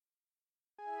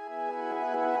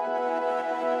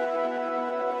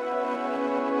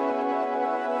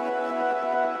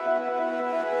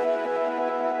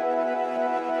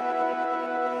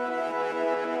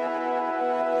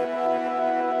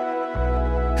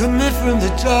Coming from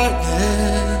the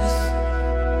darkness,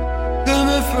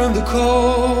 coming from the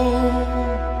cold,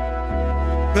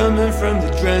 coming from the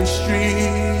drenched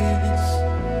streets.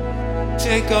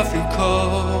 Take off your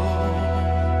coat.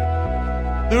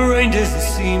 The rain doesn't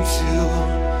seem to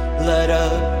let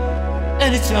up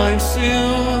anytime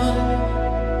soon.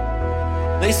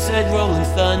 They said rolling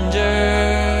thunder.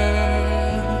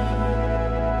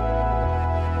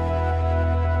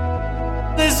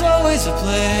 There's always a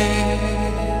place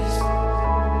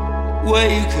where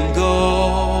you can go.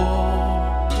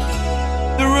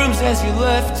 The room's as you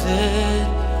left it.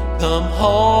 Come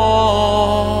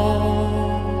home.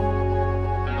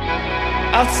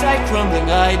 Outside crumbling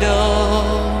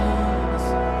idols,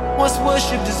 once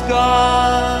worshipped as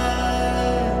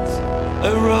gods,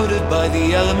 eroded by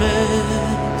the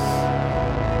elements,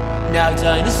 now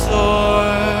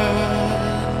dinosaurs.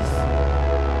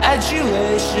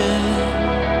 Adulation,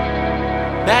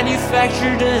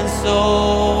 manufactured and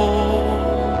sold,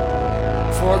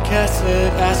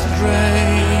 forecasted acid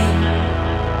rain.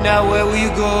 Now where will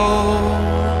you go?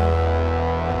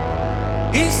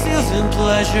 East steals in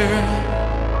pleasure,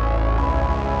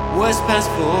 west pants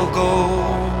full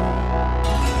gold.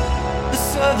 The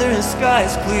southern sky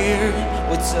is clear.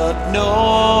 What's up north?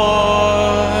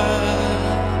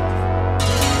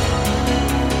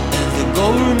 And the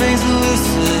goal remains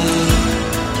elusive.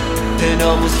 Can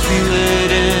almost feel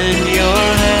it in your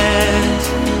hands.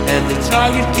 And the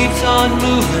target keeps on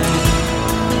moving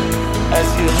as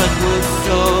you hunt with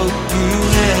soak through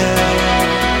hair.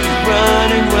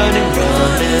 Running, running,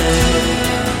 running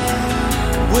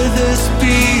with the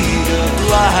speed of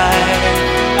light.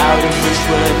 Out of reach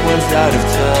when one's out of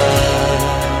touch.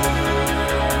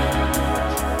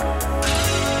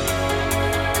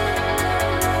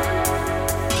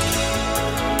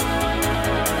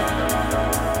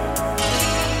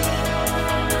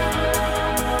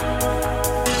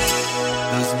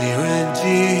 Those near and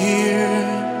dear,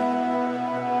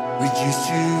 reduced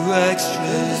to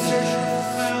extras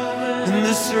in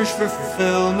the search for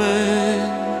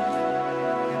fulfillment.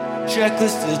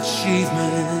 Checklist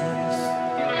achievements,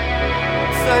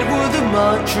 fed with a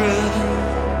mantra,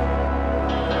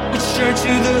 which turned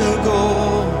to the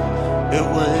goal. It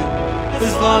went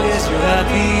as long as you're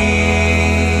happy.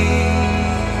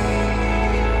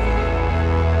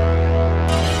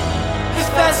 If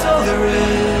that's all there is,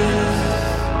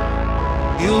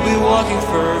 you'll be walking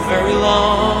for very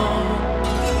long.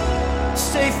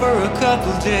 Stay for a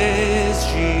couple days,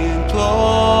 she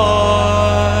implored.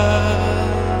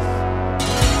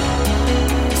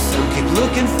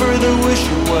 Looking for the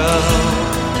wishing well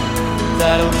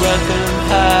that'll grant them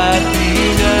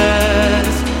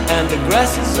happiness. And the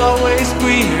grass is always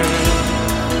greener,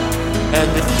 and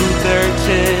the fruit there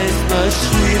tastes much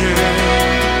sweeter.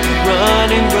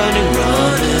 Running, running,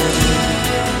 running,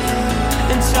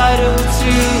 entitled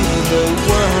to the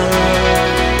world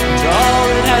and all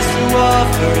it has to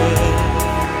offer it.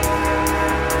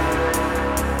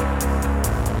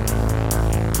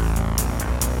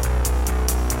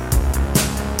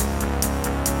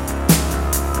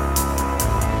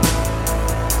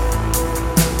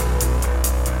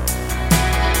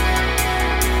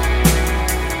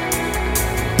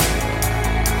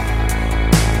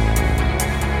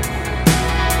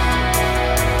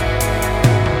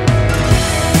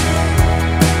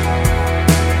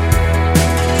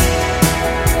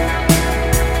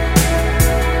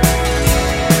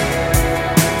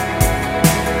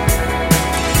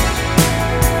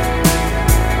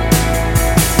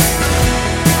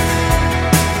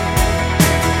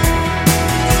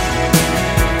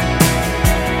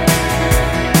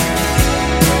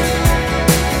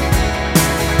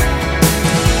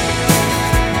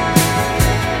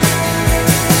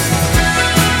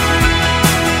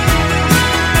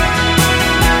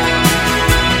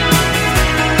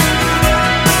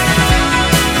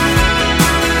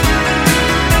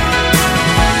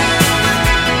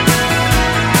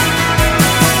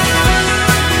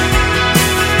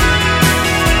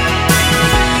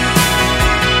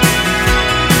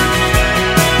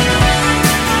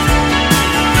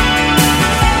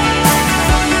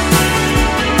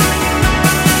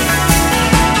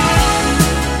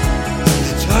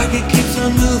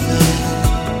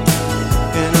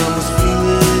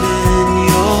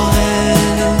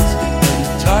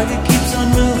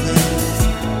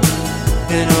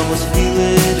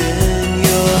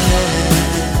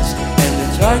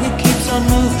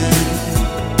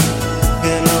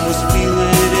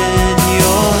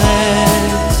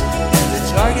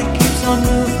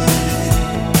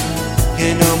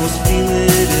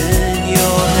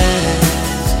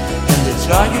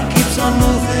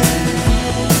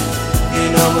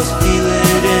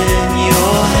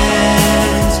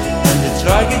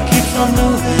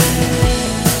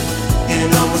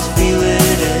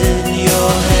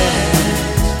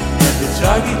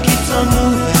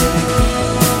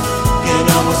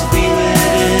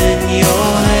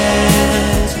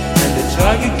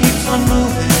 on moving.